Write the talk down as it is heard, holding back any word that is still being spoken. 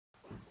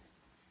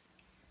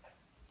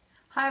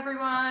Hi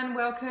everyone,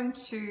 welcome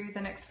to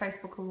the next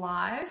Facebook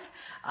Live.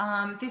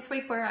 This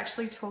week we're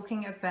actually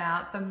talking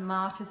about the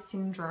Martyr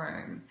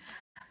Syndrome.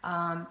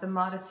 The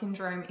Martyr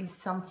Syndrome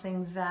is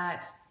something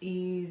that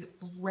is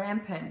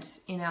rampant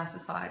in our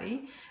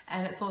society,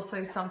 and it's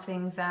also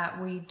something that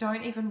we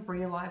don't even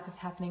realize is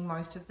happening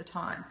most of the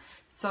time.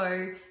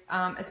 So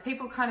as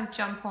people kind of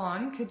jump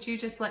on, could you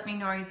just let me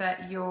know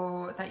that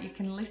you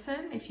can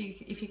listen? If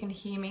you can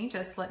hear me,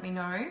 just let me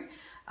know.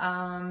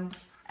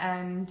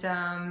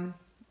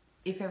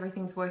 If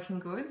everything's working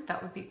good,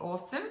 that would be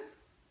awesome.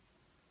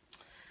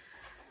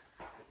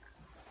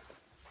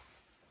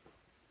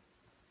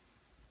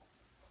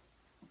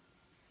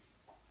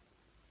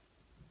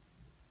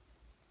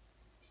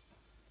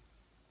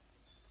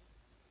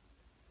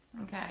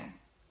 Okay,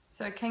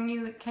 so can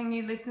you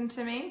listen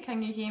to me?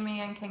 Can you hear me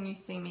and can you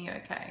see me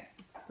okay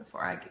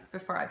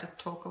before I just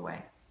talk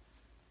away?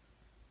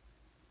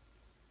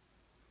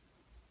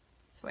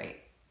 Sweet.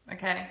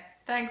 Okay,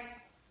 thanks.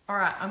 All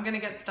right, I'm going to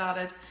get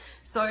started.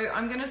 So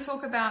I'm going to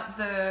talk about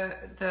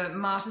the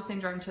Martyr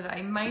Syndrome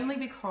today, mainly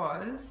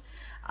because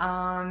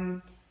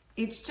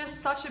it's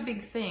just such a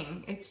big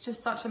thing. It's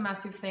just such a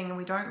massive thing, and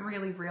we don't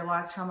really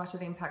realize how much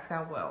it impacts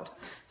our world.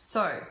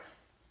 So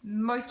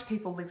most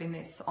people live in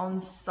this on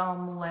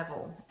some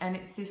level, and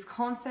it's this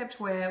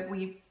concept where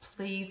we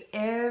please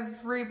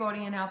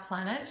everybody in our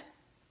planet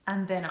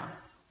and then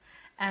us.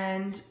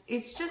 And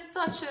it's just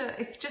such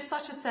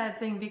a sad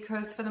thing,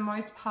 because for the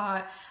most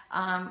part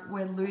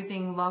we're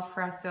losing love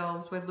for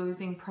ourselves, we're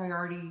losing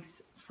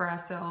priorities for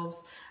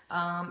ourselves,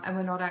 and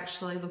we're not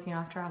actually looking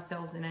after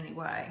ourselves in any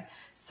way.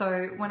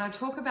 So when I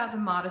talk about the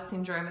Martyr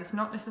Syndrome, it's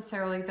not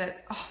necessarily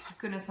that, oh my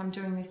goodness, I'm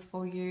doing this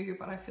for you,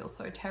 but I feel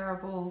so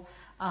terrible,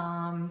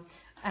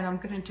 and I'm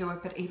going to do it,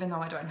 but even though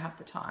I don't have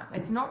the time.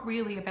 It's not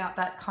really about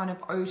that kind of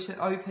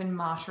open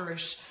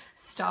martyrish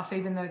stuff,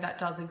 even though that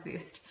does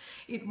exist.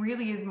 It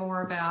really is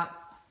more about,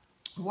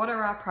 what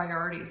are our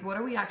priorities? What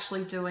are we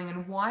actually doing?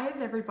 And why is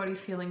everybody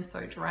feeling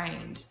so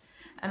drained?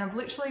 And I've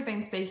literally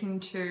been speaking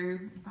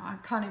to, I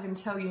can't even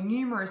tell you,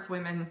 numerous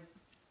women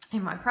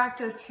in my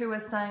practice who are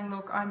saying,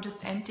 look, I'm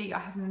just empty. I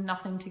have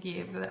nothing to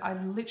give. I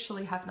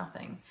literally have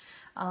nothing.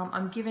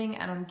 I'm giving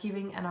and I'm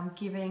giving and I'm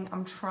giving.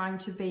 I'm trying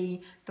to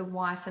be the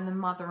wife and the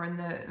mother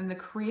and the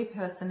career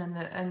person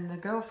and the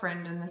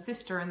girlfriend and the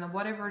sister and the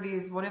whatever it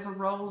is, whatever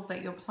roles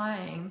that you're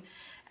playing,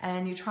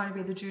 and you're trying to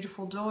be the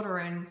dutiful daughter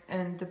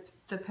and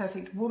the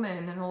perfect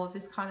woman and all of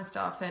this kind of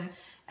stuff.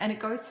 And it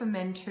goes for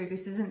men too.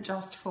 This isn't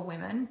just for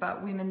women,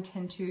 but women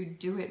tend to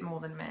do it more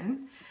than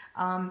men.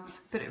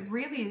 But it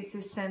really is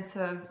this sense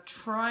of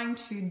trying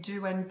to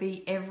do and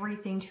be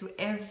everything to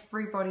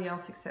everybody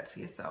else except for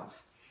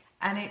yourself.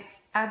 And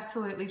it's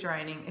absolutely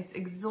draining. It's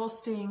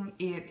exhausting.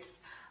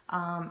 It's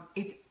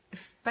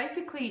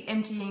basically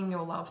emptying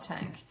your love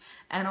tank.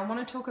 And I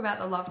want to talk about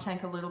the love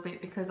tank a little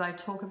bit, because I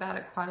talk about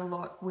it quite a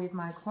lot with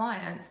my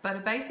clients.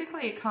 But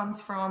basically it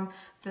comes from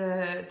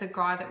the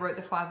guy that wrote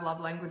the 5 Love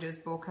Languages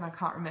book, and I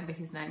can't remember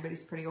his name, but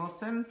he's pretty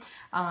awesome,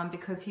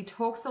 because he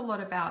talks a lot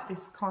about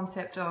this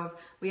concept of,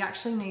 we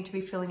actually need to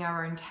be filling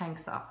our own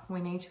tanks up. We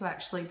need to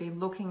actually be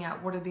looking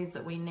at what it is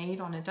that we need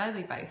on a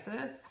daily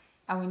basis,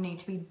 and we need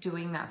to be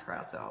doing that for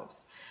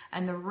ourselves.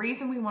 And the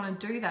reason we want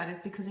to do that is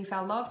because if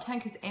our love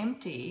tank is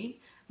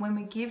empty, when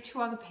we give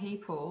to other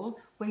people,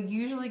 we're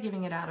usually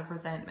giving it out of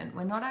resentment.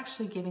 We're not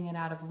actually giving it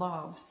out of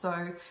love.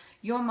 So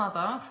your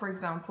mother, for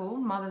example,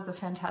 mothers are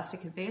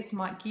fantastic at this,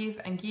 might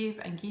give and give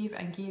and give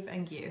and give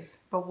and give.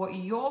 But what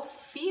you're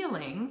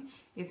feeling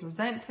is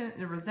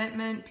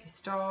resentment,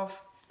 pissed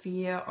off,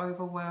 fear,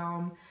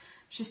 overwhelm.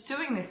 She's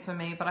doing this for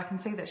me, but I can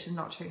see that she's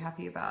not too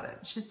happy about it.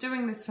 She's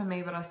doing this for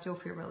me, but I still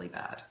feel really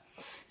bad.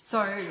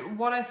 So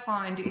what I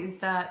find is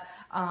that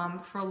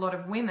for a lot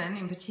of women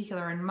in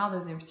particular, and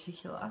mothers in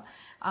particular,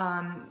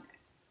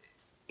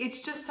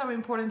 it's just so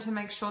important to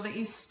make sure that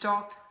you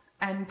stop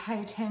and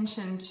pay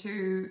attention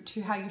to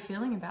how you're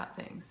feeling about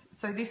things.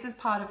 So this is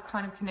part of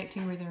kind of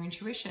connecting with your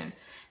intuition.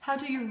 How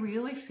do you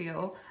really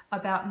feel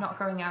about not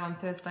going out on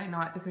Thursday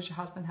night because your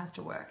husband has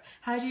to work?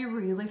 How do you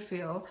really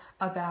feel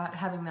about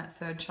having that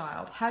third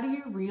child? How do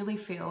you really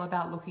feel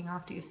about looking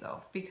after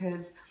yourself?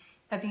 Because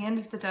at the end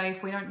of the day,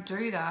 if we don't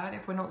do that,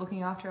 if we're not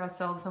looking after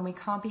ourselves, then we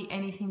can't be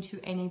anything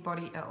to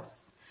anybody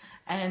else.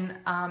 And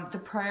the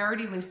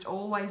priority list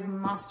always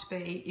must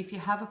be, if you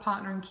have a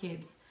partner and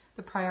kids,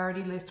 the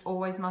priority list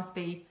always must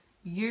be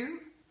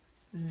you,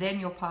 then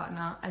your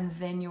partner, and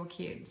then your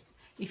kids.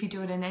 If you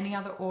do it in any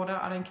other order,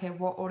 I don't care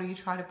what order you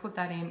try to put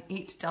that in,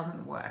 it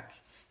doesn't work.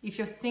 If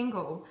you're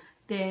single,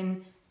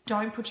 then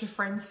don't put your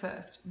friends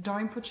first.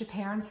 Don't put your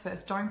parents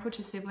first. Don't put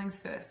your siblings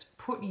first.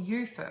 Put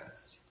you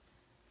first.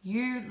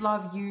 You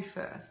love you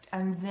first,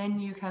 and then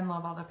you can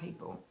love other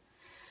people.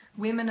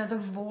 Women are the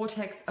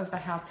vortex of the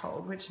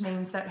household, which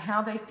means that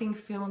how they think,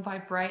 feel, and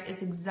vibrate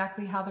is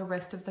exactly how the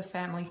rest of the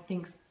family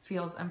thinks,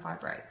 feels, and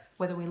vibrates.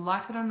 Whether we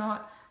like it or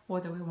not,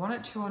 whether we want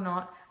it to or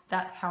not,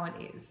 that's how it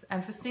is.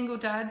 And for single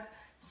dads,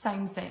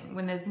 same thing.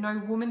 When there's no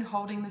woman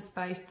holding the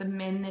space, the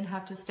men then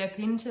have to step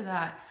into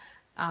that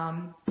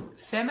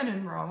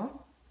feminine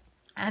role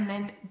and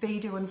then be,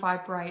 do, and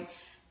vibrate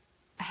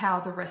how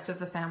the rest of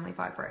the family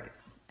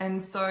vibrates.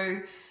 And so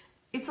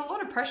it's a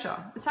lot of pressure.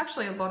 It's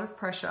actually a lot of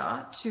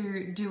pressure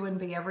to do and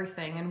be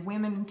everything. And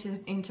women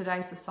in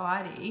today's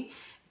society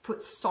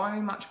put so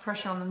much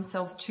pressure on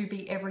themselves to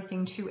be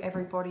everything to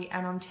everybody.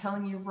 And I'm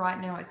telling you right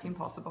now, it's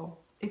impossible.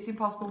 It's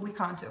impossible. We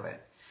can't do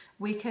it.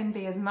 We can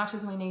be as much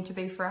as we need to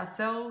be for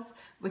ourselves.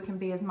 We can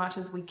be as much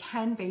as we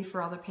can be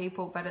for other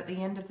people. But at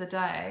the end of the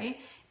day,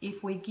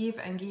 if we give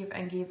and give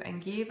and give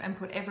and give and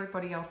put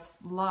everybody else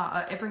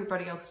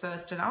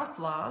first and us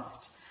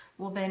last,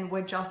 well, then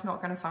we're just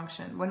not going to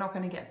function. We're not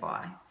going to get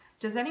by.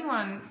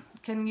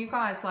 Can you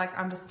guys like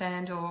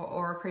understand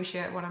or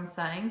appreciate what I'm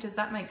saying? Does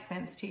that make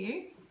sense to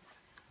you?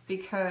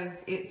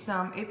 Because it's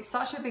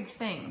such a big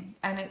thing,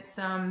 and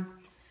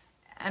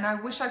and I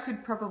wish I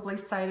could probably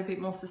say it a bit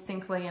more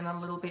succinctly and a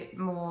little bit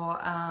more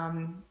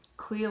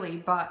clearly,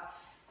 but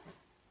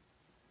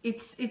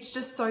it's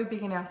just so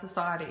big in our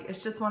society.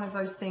 It's just one of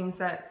those things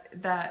that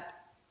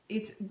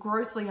it's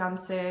grossly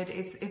unsaid,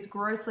 it's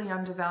grossly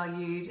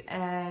undervalued,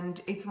 and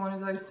it's one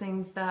of those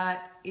things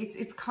that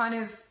it's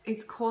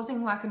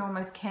causing like an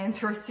almost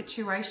cancerous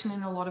situation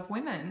in a lot of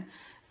women.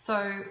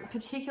 So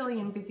particularly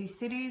in busy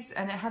cities,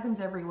 and it happens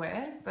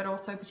everywhere, but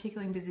also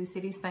particularly in busy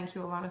cities. Thank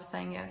you, Alana, for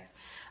saying yes.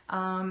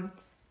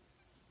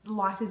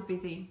 Life is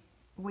busy.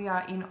 We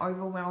are in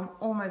overwhelm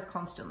almost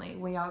constantly.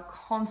 We are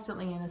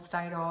constantly in a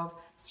state of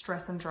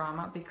stress and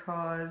drama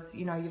because,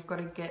 you know, you've got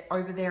to get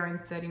over there in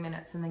 30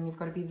 minutes, and then you've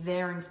got to be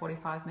there in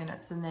 45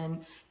 minutes, and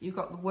then you've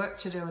got the work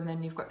to do, and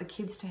then you've got the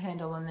kids to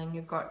handle, and then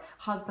you've got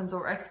husbands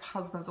or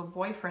ex-husbands or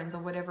boyfriends or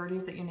whatever it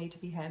is that you need to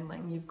be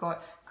handling. You've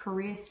got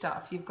career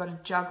stuff. You've got to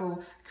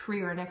juggle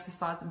career and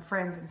exercise and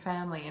friends and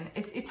family, and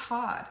it's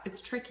hard.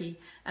 It's tricky,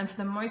 and for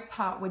the most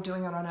part, we're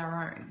doing it on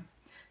our own.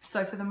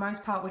 So for the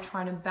most part, we're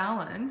trying to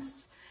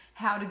balance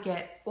how to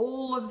get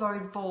all of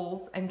those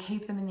balls and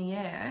keep them in the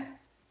air,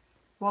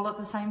 while at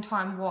the same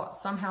time,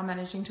 somehow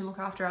managing to look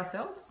after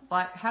ourselves.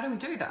 Like, how do we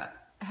do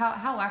that?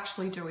 How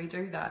actually do we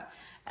do that?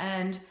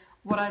 And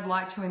what I'd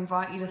like to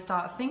invite you to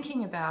start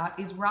thinking about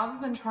is, rather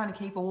than trying to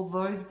keep all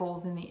those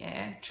balls in the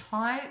air,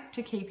 try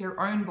to keep your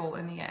own ball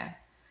in the air.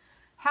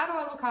 How do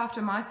I look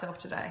after myself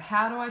today?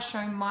 How do I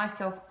show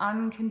myself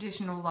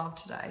unconditional love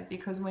today?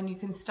 Because when you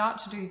can start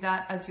to do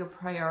that as your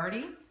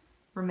priority,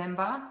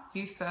 remember,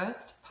 you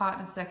first,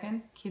 partner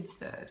second, kids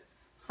third.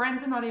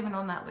 Friends are not even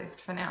on that list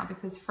for now,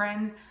 because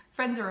friends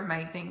are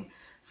amazing.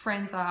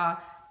 Friends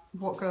are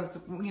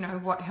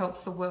what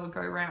helps the world go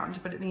round.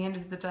 But at the end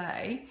of the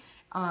day,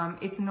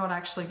 it's not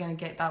actually going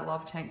to get that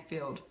love tank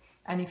filled.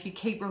 And if you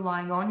keep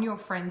relying on your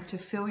friends to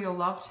fill your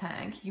love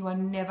tank, you are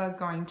never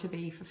going to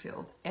be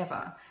fulfilled,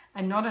 ever.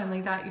 And not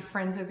only that, your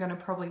friends are going to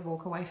probably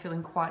walk away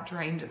feeling quite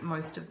drained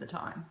most of the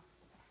time.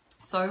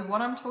 So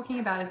what I'm talking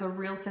about is a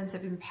real sense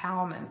of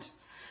empowerment.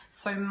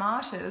 So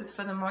martyrs,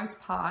 for the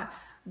most part,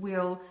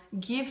 will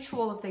give to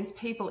all of these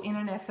people in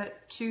an effort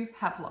to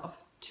have love,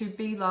 to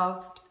be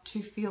loved,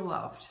 to feel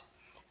loved.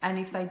 And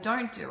if they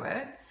don't do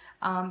it,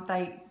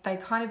 they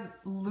kind of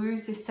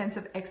lose this sense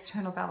of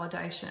external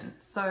validation.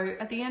 So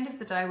at the end of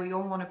the day, we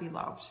all want to be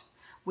loved.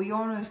 We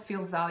all want to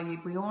feel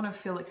valued. We all want to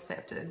feel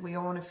accepted. We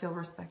all want to feel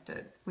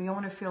respected. We all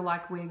want to feel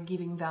like we're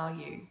giving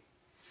value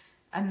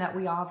and that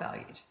we are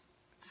valued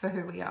for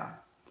who we are.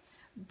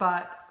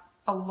 But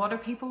a lot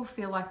of people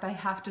feel like they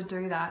have to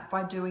do that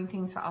by doing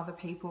things for other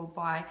people,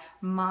 by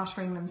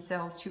martyring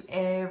themselves to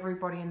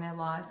everybody in their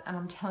lives. And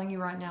I'm telling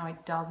you right now,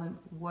 it doesn't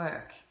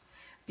work.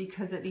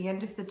 Because at the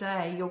end of the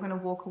day, you're going to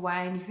walk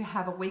away, and if you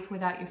have a week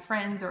without your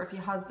friends, or if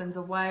your husband's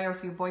away, or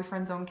if your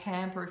boyfriend's on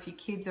camp, or if your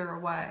kids are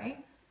away,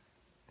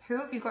 who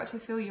have you got to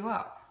fill you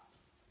up?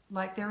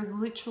 Like, there is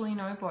literally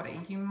nobody.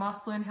 You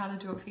must learn how to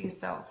do it for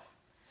yourself.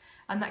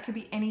 And that could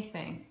be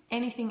anything,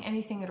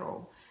 anything at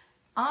all.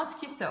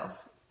 Ask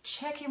yourself,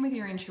 check in with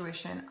your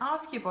intuition.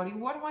 Ask your body,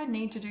 what do I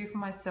need to do for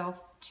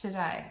myself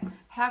today?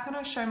 How can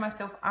I show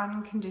myself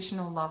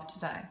unconditional love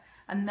today?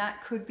 And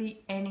that could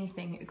be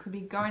anything. It could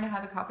be going to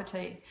have a cup of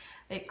tea.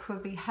 It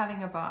could be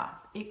having a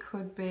bath. It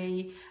could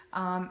be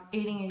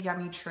eating a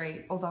yummy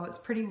treat, although it's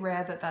pretty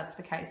rare that that's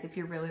the case if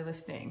you're really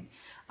listening.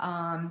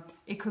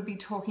 It could be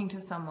talking to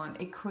someone.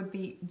 It could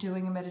be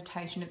doing a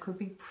meditation. It could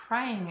be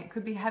praying. It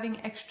could be having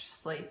extra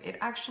sleep. It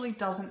actually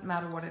doesn't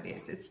matter what it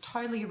is. It's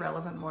totally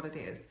irrelevant what it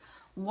is.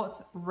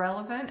 What's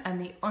relevant, and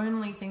the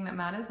only thing that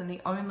matters, and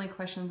the only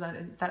question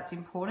that's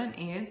important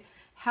is,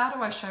 how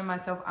do I show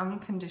myself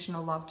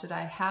unconditional love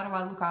today? How do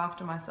I look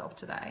after myself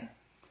today?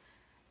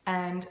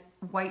 And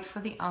wait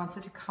for the answer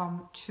to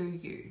come to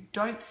you.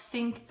 Don't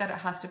think that it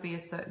has to be a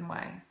certain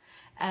way.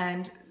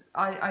 And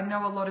I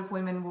know a lot of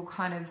women will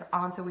kind of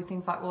answer with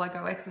things like, well, I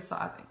go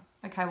exercising.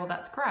 Okay, well,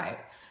 that's great.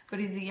 But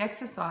is the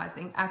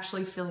exercising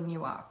actually filling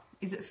you up?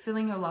 Is it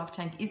filling your love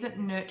tank? Is it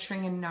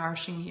nurturing and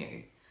nourishing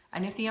you?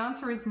 And if the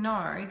answer is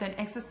no, then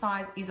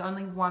exercise is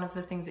only one of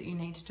the things that you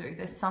need to do.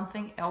 There's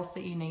something else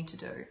that you need to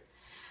do.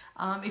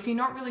 If you're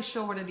not really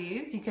sure what it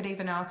is, you could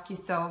even ask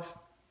yourself,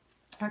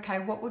 okay,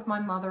 what would my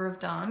mother have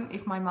done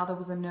if my mother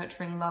was a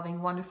nurturing,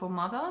 loving, wonderful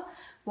mother?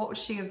 What would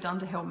she have done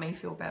to help me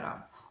feel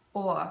better?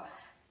 Or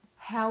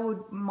how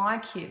would my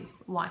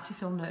kids like to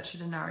feel nurtured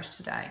and nourished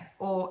today?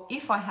 Or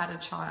if I had a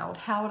child,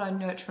 how would I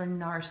nurture and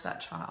nourish that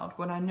child?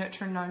 Would I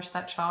nurture and nourish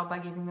that child by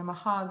giving them a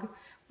hug?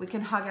 We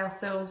can hug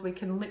ourselves. We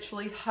can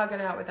literally hug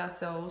it out with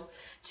ourselves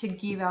to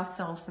give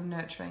ourselves some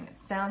nurturing. It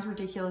sounds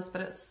ridiculous,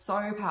 but it's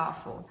so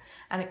powerful.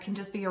 And it can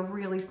just be a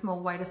really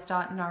small way to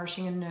start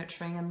nourishing and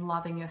nurturing and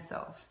loving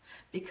yourself.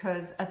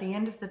 Because at the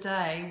end of the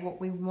day,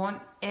 what we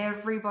want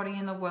everybody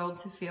in the world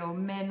to feel,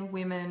 men,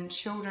 women,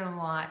 children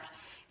alike,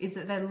 is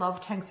that their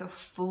love tanks are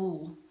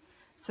full.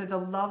 So the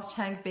love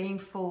tank being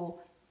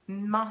full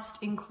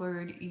must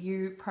include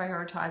you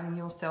prioritizing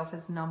yourself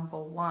as number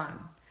one.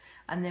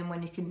 And then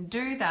when you can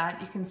do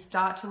that, you can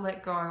start to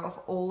let go of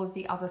all of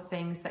the other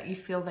things that you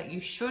feel that you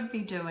should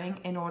be doing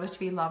in order to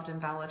be loved and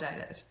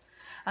validated.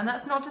 And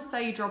that's not to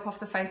say you drop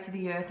off the face of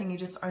the earth and you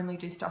just only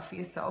do stuff for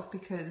yourself,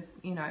 because,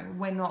 you know,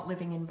 we're not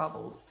living in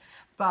bubbles.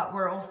 But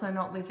we're also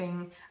not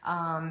living,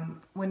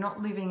 we're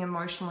not living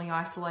emotionally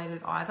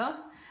isolated either.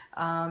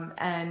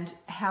 And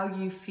how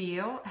you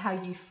feel, how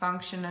you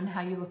function, and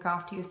how you look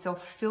after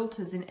yourself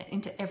filters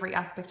into every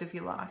aspect of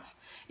your life.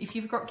 If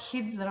you've got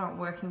kids that aren't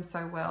working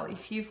so well,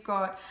 if you've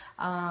got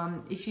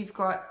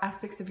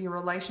aspects of your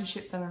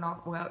relationship that are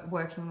not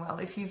working well,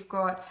 if you've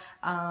got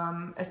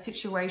a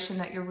situation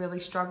that you're really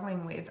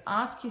struggling with,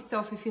 ask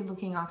yourself if you're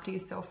looking after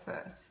yourself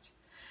first.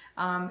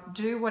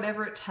 Do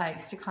whatever it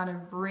takes to kind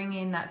of bring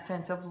in that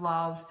sense of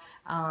love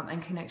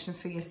and connection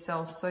for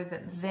yourself, so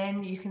that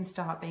then you can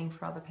start being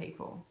for other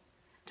people.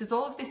 Does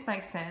all of this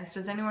make sense?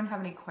 Does anyone have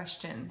any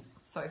questions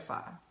so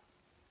far?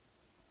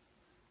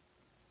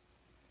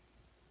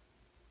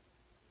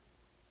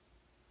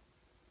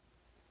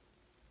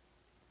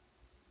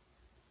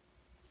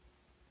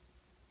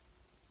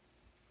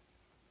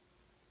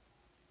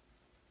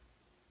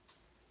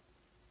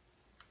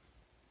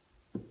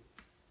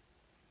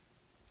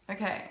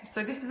 Okay,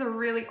 so this is a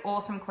really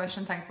awesome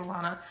question. Thanks,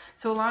 Alana.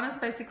 So Alana's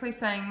basically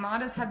saying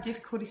martyrs have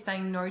difficulty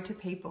saying no to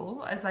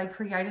people as they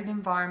create an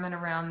environment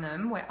around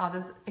them where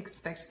others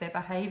expect their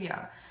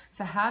behavior.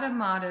 So how do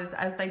martyrs,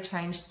 as they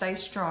change, stay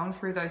strong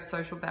through those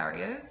social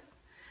barriers?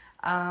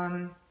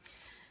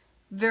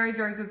 Very,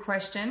 very good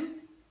question.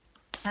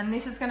 And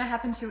this is going to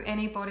happen to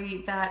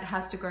anybody that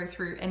has to go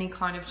through any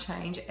kind of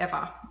change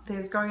ever.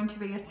 There's going to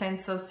be a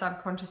sense of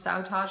subconscious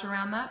sabotage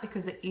around that,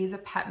 because it is a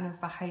pattern of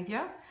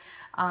behavior.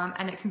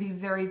 And it can be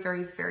very,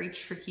 very, very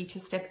tricky to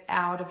step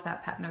out of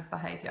that pattern of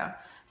behavior.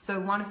 So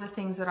one of the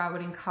things that I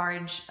would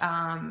encourage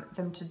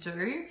them to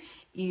do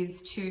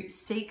is to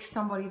seek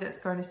somebody that's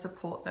going to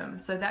support them.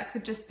 So that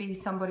could just be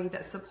somebody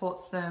that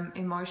supports them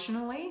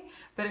emotionally,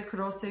 but it could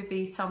also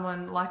be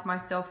someone like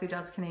myself who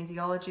does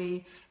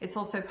kinesiology. It's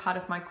also part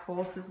of my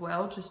course as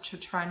well, just to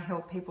try and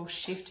help people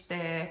shift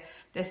their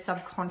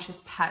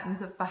subconscious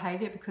patterns of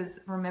behavior, because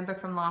remember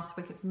from last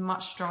week, it's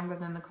much stronger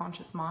than the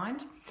conscious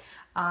mind.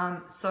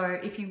 So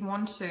if you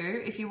want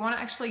to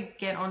actually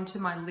get onto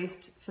my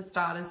list for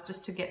starters,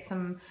 just to get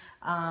some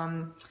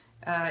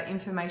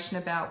information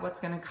about what's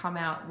going to come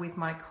out with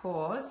my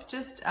course,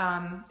 just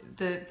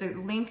the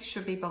link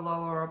should be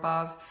below or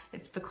above.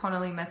 It's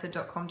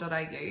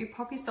theconnellymethod.com.au.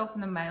 Pop yourself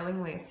in the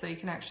mailing list so you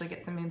can actually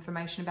get some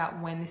information about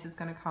when this is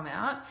going to come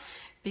out,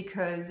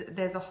 because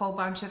there's a whole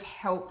bunch of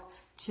help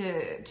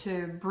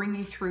to bring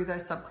you through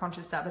those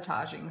subconscious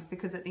sabotagings.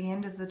 Because at the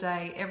end of the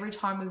day, every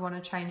time we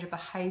want to change a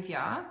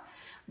behavior,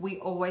 we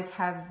always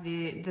have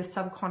the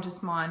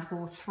subconscious mind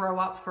will throw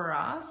up for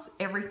us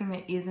everything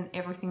that isn't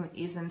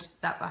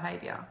that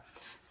behavior.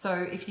 So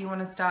if you want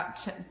to start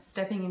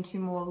stepping into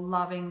more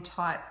loving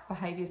type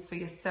behaviors for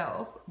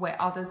yourself, where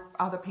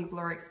other people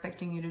are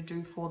expecting you to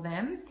do for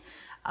them,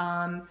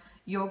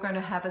 you're going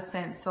to have a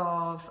sense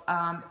of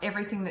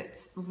everything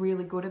that's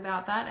really good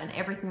about that and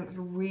everything that's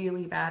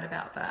really bad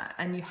about that.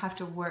 And you have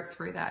to work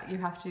through that. You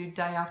have to,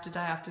 day after day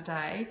after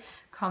day,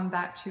 come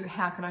back to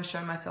how can I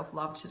show myself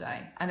love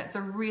today? And it's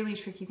a really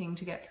tricky thing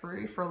to get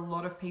through for a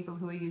lot of people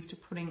who are used to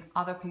putting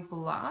other people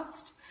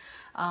last.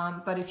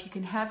 But if you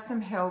can have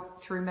some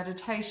help through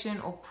meditation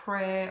or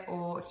prayer,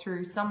 or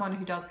through someone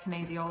who does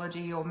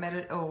kinesiology or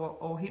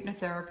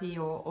hypnotherapy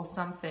or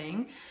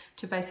something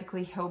to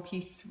basically help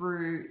you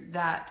through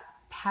that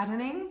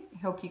patterning,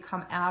 help you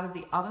come out of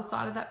the other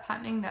side of that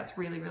patterning, that's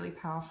really, really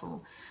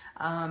powerful.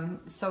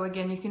 So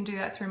again, you can do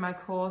that through my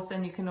course,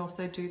 and you can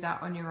also do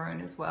that on your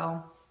own as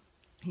well.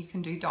 You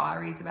can do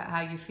diaries about how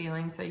you're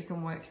feeling, so you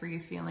can work through your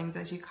feelings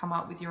as you come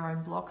up with your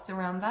own blocks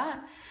around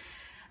that.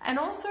 And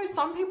also,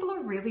 some people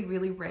are really,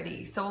 really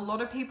ready. So a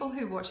lot of people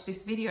who watch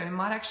this video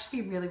might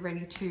actually be really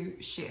ready to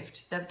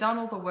shift. They've done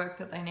all the work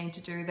that they need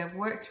to do. They've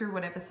worked through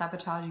whatever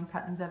sabotaging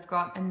patterns they've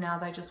got, and now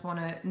they just want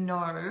to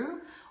know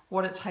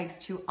what it takes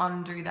to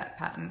undo that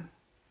pattern.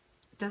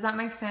 Does that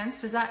make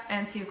sense? Does that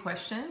answer your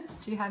question?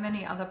 Do you have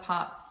any other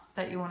parts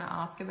that you want to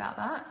ask about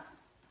that?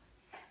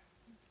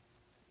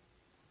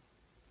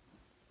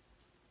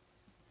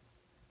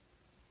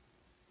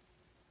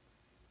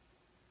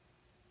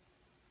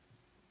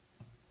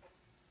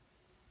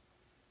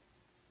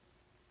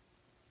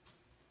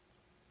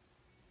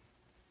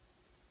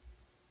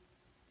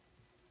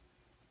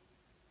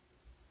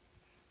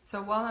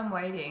 So while I'm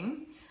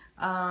waiting,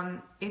 oh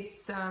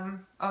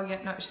yeah,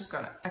 no, she's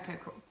got it. Okay,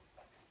 cool.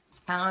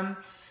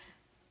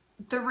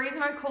 The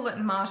reason I call it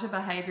martyr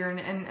behavior,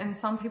 and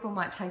some people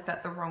might take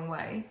that the wrong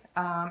way,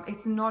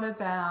 it's not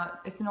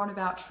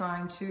about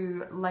trying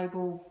to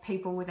label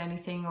people with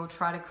anything or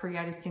try to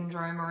create a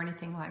syndrome or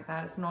anything like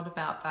that. It's not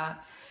about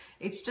that.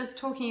 It's just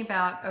talking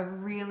about a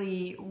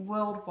really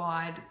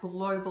worldwide,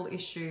 global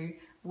issue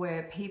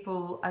where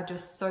people are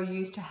just so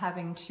used to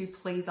having to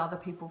please other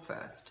people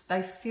first.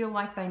 They feel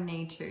like they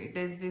need to.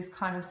 There's this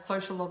kind of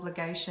social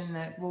obligation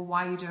that, well,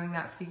 why are you doing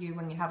that for you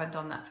when you haven't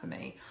done that for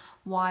me?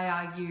 Why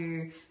are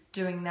you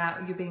doing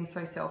that? You're being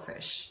so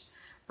selfish,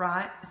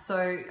 right?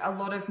 So a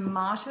lot of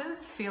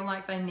martyrs feel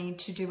like they need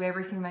to do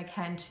everything they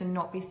can to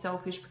not be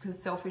selfish,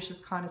 because selfish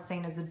is kind of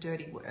seen as a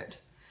dirty word,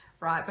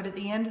 right? But at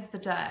the end of the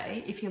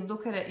day, if you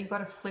look at it, you've got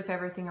to flip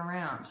everything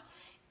around.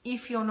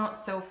 If you're not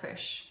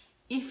selfish,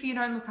 if you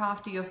don't look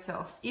after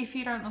yourself, if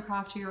you don't look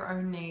after your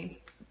own needs,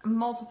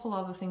 multiple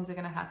other things are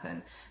going to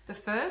happen. The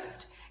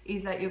first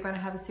is that you're going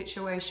to have a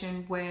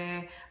situation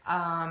where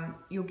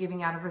you're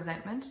giving out of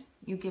resentment,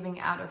 you're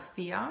giving out of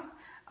fear,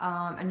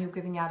 and you're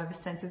giving out of a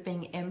sense of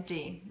being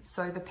empty.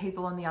 So the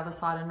people on the other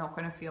side are not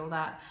going to feel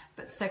that.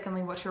 But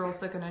secondly, what you're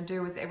also going to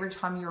do is every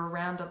time you're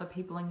around other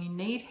people and you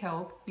need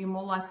help, you're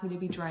more likely to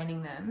be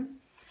draining them,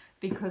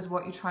 because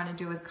what you're trying to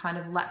do is kind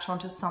of latch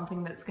onto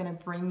something that's going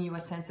to bring you a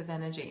sense of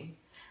energy.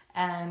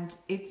 And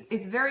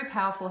it's very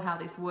powerful how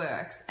this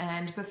works.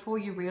 And before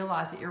you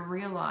realize it, you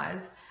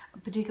realize,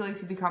 particularly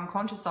if you become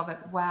conscious of it,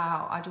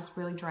 wow, I just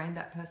really drained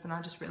that person.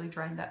 I just really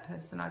drained that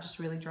person. I just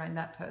really drained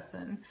that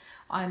person.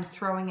 I'm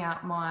throwing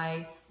out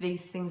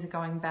these things are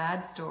going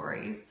bad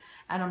stories,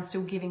 and I'm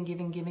still giving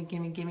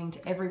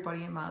to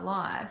everybody in my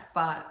life.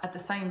 But at the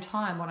same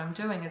time, what I'm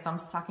doing is I'm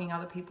sucking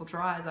other people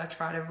dry as I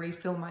try to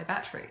refill my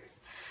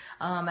batteries.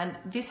 And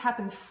this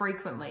happens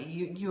frequently.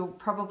 You'll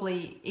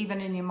probably,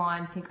 even in your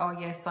mind, think, oh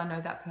yes, I know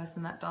that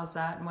person that does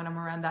that, and when I'm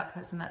around that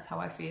person, that's how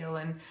I feel,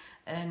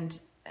 and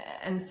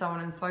so on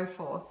and so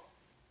forth.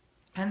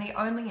 And the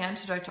only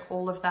antidote to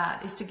all of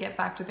that is to get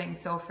back to being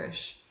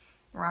selfish,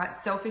 right?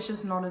 Selfish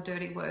is not a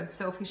dirty word.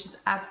 Selfish is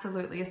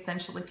absolutely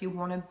essential if you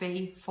want to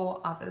be for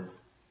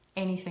others,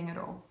 anything at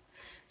all.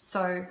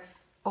 So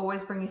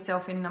always bring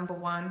yourself in number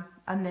one,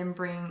 and then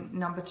bring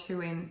number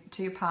two in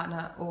to your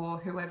partner or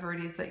whoever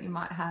it is that you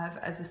might have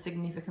as a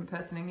significant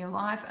person in your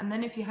life. And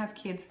then if you have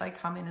kids, they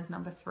come in as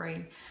number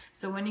three.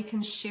 So when you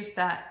can shift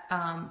that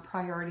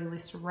priority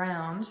list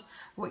around,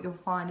 what you'll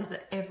find is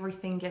that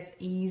everything gets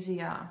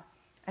easier.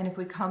 And if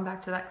we come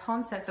back to that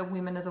concept that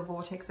women are the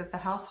vortex of the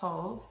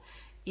household,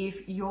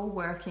 if you're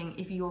working,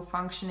 if you're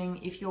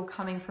functioning, if you're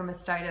coming from a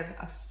state of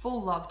a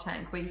full love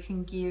tank where you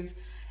can give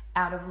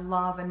out of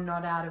love and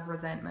not out of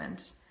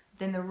resentment,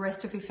 then the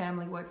rest of your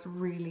family works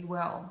really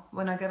well.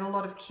 When I get a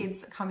lot of kids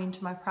that come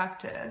into my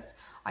practice,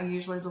 I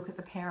usually look at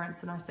the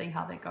parents and I see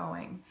how they're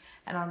going.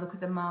 And I look at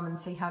the mum and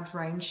see how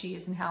drained she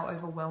is and how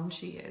overwhelmed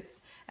she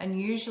is. And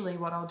usually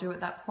what I'll do at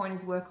that point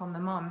is work on the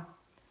mum.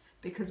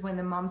 Because when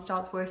the mum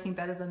starts working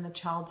better, then the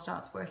child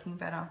starts working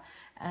better.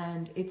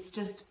 And it's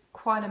just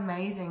quite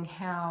amazing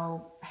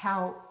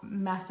how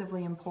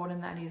massively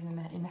important that is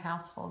in a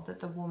household, that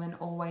the woman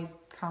always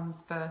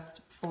comes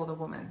first for the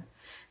woman,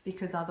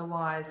 because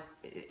otherwise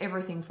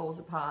everything falls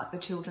apart. The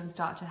children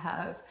start to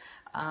have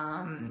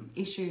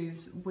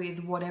issues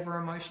with whatever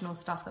emotional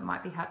stuff that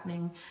might be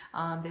happening.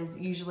 There's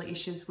usually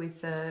issues with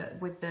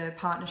the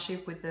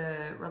partnership, with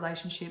the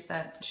relationship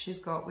that she's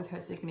got with her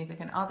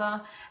significant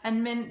other.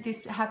 And men,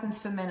 this happens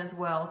for men as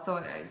well.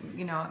 So,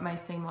 you know, it may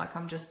seem like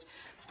I'm just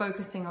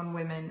focusing on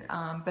women,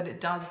 but it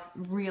does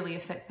really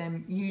affect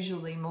them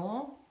usually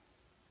more.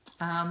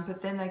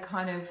 But then they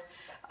kind of,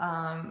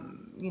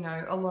 you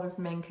know, a lot of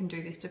men can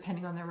do this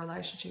depending on their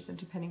relationship and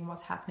depending on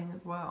what's happening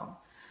as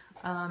well.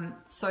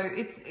 So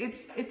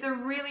it's a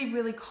really,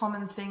 really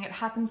common thing. It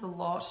happens a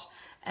lot,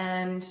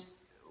 and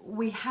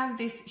we have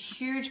this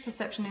huge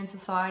perception in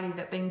society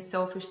that being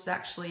selfish is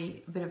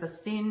actually a bit of a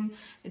sin.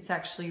 It's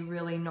actually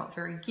really not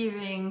very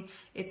giving.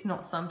 It's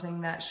not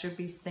something that should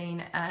be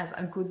seen as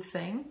a good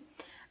thing.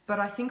 But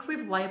I think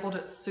we've labeled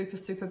it super,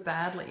 super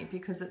badly,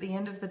 because at the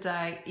end of the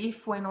day,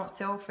 if we're not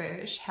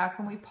selfish, how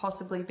can we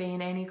possibly be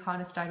in any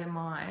kind of state of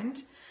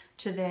mind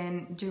to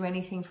then do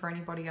anything for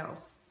anybody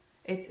else?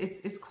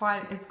 It's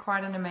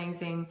quite an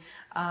amazing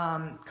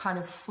kind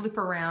of flip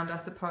around, I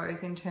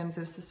suppose, in terms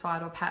of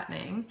societal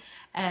patterning.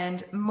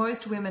 And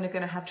most women are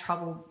going to have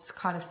trouble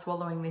kind of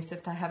swallowing this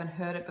if they haven't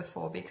heard it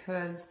before,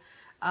 because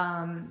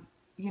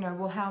you know,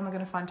 well, how am I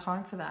going to find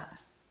time for that?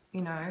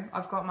 You know,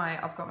 I've got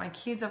my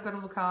kids I've got to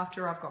look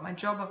after, I've got my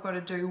job I've got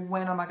to do.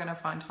 When am I going to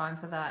find time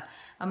for that?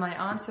 And my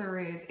answer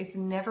is, it's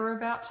never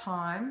about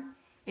time.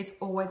 It's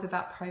always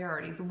about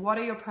priorities. What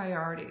are your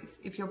priorities?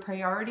 If your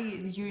priority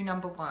is you,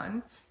 number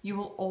one, you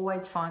will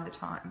always find the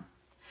time.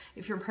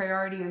 If your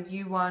priority is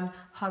you one,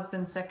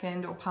 husband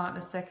second, or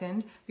partner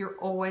second, you're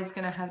always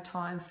going to have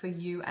time for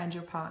you and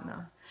your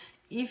partner.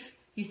 If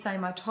you say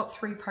my top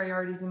three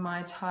priorities in my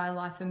entire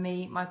life are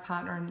me, my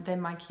partner, and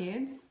then my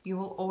kids, you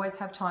will always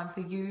have time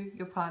for you,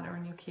 your partner,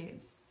 and your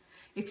kids.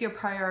 If your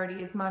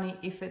priority is money,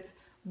 if it's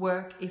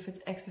work, if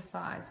it's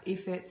exercise,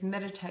 if it's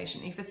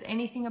meditation, if it's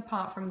anything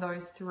apart from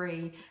those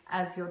three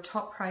as your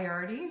top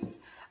priorities,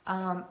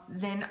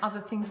 then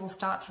other things will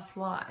start to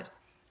slide.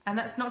 And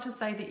that's not to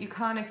say that you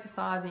can't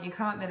exercise and you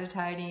can't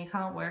meditate and you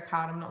can't work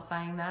hard. I'm not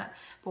saying that.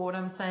 But what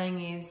I'm saying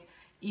is,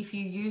 if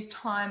you use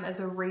time as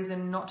a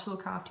reason not to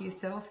look after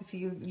yourself, if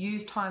you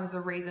use time as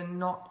a reason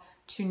not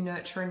to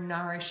nurture and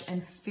nourish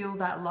and fill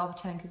that love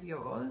tank of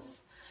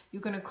yours,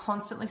 you're going to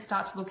constantly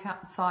start to look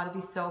outside of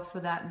yourself for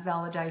that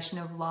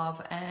validation of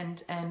love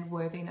and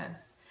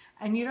worthiness.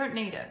 And you don't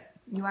need it.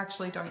 You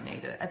actually don't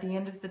need it. At the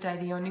end of the day,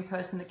 the only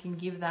person that can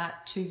give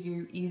that to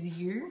you is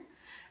you.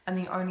 And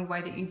the only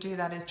way that you do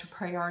that is to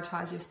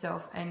prioritize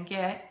yourself and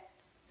get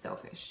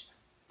selfish.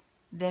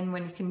 Then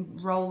when you can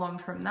roll on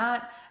from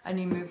that and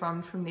you move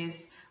on from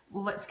this,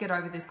 well, let's get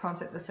over this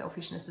concept that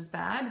selfishness is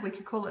bad. We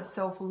could call it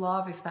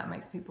self-love if that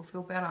makes people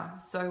feel better.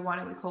 So why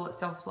don't we call it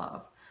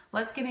self-love?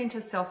 Let's get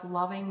into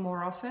self-loving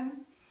more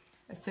often.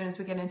 As soon as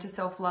we get into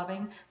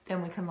self-loving,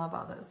 then we can love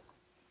others.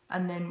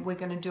 And then we're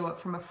going to do it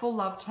from a full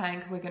love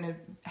tank. We're going to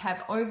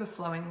have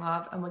overflowing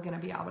love and we're going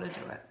to be able to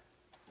do it.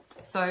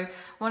 So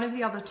one of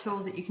the other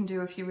tools that you can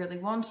do if you really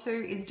want to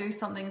is do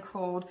something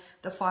called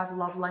the 5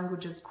 Love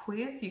Languages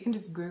quiz. You can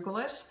just Google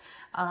it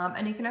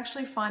and you can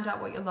actually find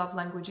out what your love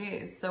language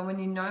is. So when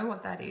you know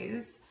what that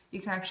is, you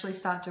can actually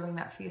start doing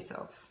that for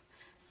yourself.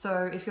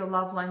 So if your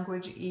love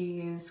language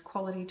is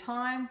quality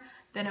time,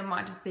 then it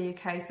might just be a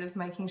case of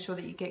making sure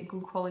that you get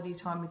good quality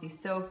time with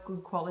yourself,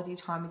 good quality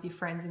time with your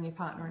friends and your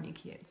partner and your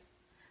kids.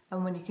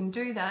 And when you can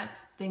do that,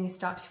 then you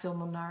start to feel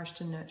more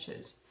nourished and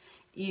nurtured.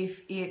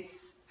 If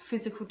it's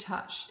physical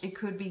touch, it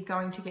could be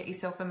going to get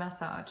yourself a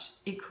massage.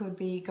 It could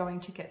be going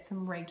to get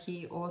some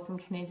Reiki or some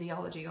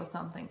kinesiology or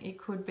something. It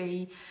could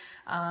be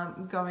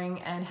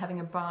going and having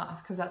a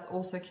bath, because that's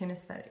also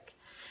kinesthetic.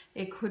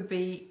 It could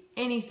be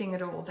anything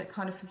at all that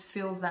kind of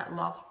fulfills that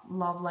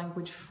love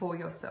language for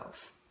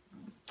yourself.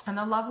 And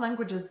the Love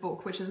Languages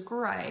book, which is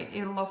great,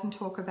 it'll often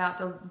talk about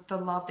the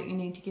love that you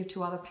need to give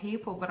to other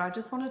people. But I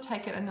just want to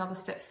take it another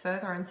step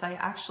further and say,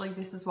 actually,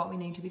 this is what we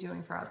need to be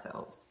doing for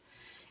ourselves.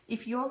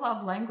 If your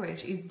love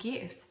language is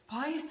gifts,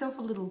 buy yourself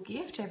a little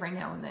gift every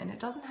now and then. It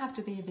doesn't have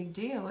to be a big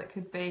deal. It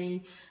could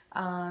be,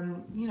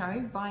 you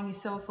know, buying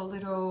yourself a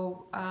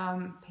little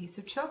piece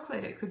of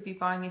chocolate. It could be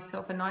buying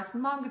yourself a nice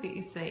mug that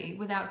you see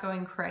without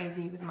going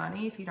crazy with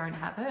money if you don't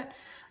have it,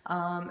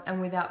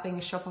 and without being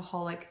a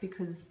shopaholic,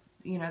 because,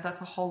 you know,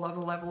 that's a whole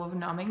other level of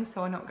numbing,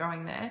 so we're not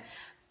going there.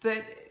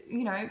 But,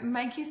 you know,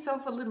 make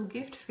yourself a little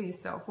gift for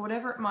yourself,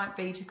 whatever it might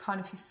be, to kind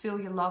of fulfill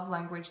your love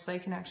language so you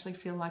can actually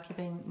feel like you're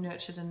being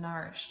nurtured and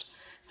nourished.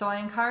 So I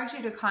encourage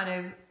you to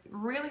kind of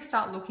really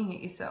start looking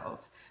at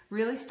yourself,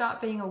 really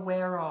start being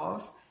aware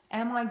of,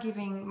 am I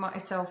giving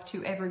myself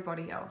to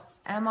everybody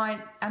else? Am I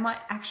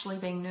actually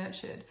being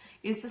nurtured?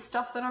 Is the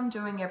stuff that I'm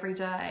doing every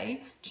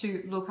day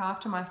to look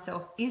after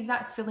myself, is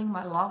that filling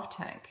my love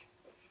tank?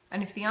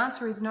 And if the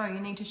answer is no,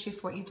 you need to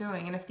shift what you're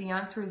doing. And if the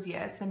answer is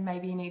yes, then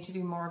maybe you need to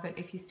do more of it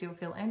if you still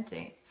feel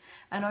empty.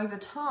 And over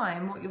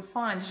time, what you'll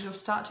find is you'll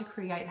start to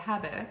create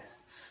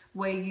habits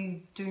where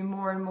you do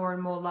more and more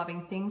and more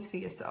loving things for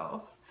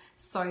yourself,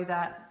 so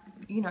that,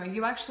 you know,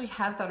 you actually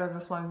have that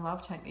overflowing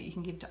love tank that you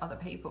can give to other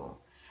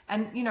people.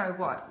 And you know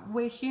what?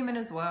 We're human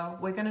as well.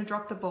 We're going to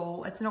drop the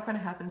ball. It's not going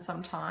to happen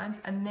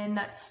sometimes. And then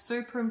that's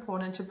super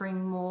important to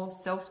bring more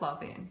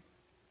self-love in.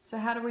 So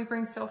how do we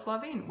bring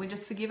self-love in? We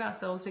just forgive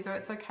ourselves. We go,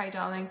 it's okay,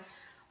 darling.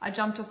 I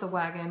jumped off the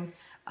wagon.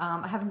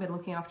 I haven't been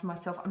looking after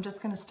myself. I'm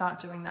just going to start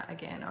doing that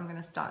again. I'm going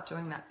to start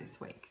doing that this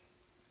week.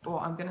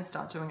 Or I'm going to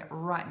start doing it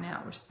right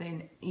now, which is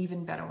an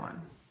even better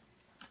one.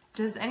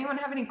 Does anyone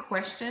have any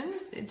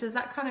questions? Does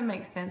that kind of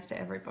make sense to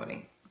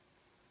everybody?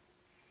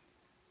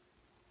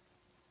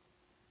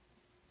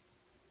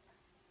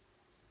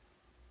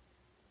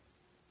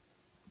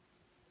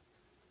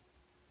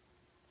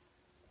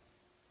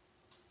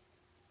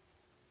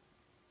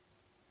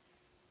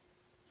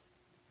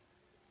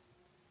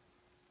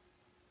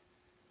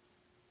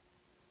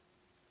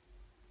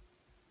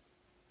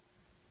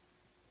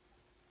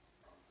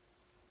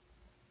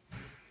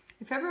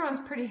 If everyone's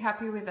pretty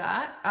happy with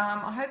that,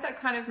 I hope that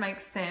kind of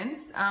makes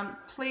sense.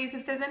 Please,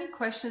 if there's any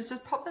questions,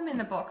 just pop them in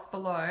the box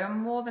below. I'm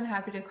more than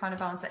happy to kind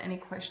of answer any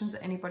questions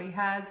that anybody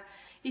has.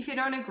 If you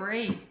don't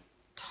agree,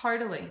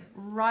 totally,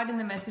 write in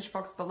the message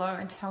box below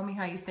and tell me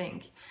how you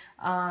think.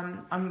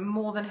 I'm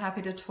more than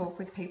happy to talk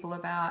with people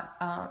about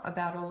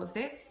all of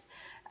this.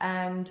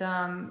 And,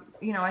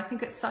 you know, I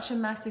think it's such a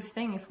massive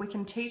thing. If we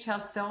can teach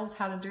ourselves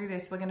how to do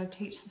this, we're going to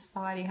teach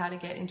society how to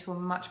get into a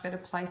much better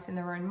place in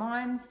their own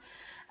minds.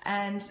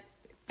 And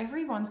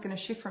everyone's going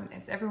to shift from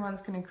this. Everyone's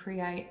going to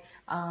create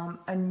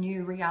a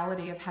new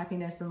reality of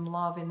happiness and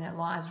love in their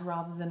lives,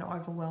 rather than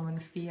overwhelm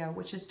and fear,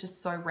 which is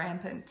just so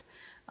rampant.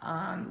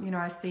 You know,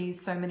 I see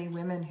so many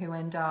women who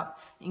end up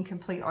in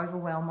complete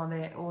overwhelm,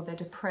 or they're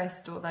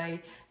depressed, or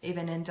they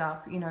even end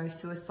up, you know,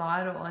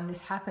 suicidal. And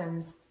this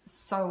happens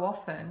so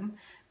often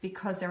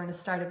because they're in a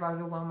state of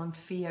overwhelm and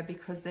fear,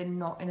 because they're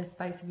not in a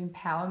space of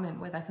empowerment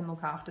where they can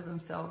look after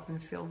themselves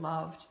and feel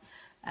loved.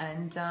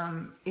 And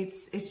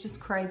it's just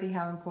crazy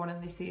how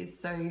important this is.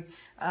 So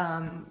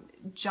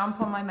jump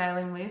on my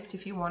mailing list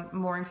if you want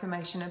more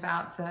information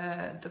about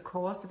the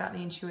course, about the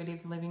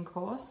intuitive living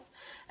course,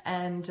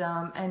 and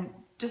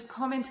just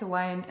comment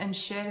away and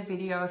share the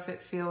video if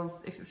it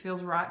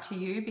feels right to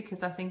you,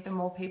 because I think the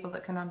more people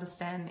that can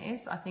understand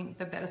this, I think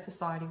the better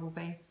society will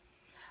be.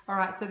 All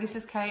right, so this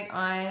is Kate.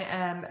 I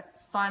am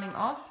signing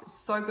off.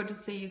 So good to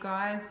see you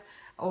guys,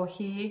 or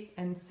hear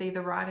and see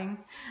the writing.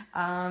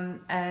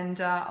 And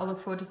I look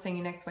forward to seeing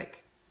you next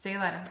week. See you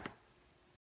later.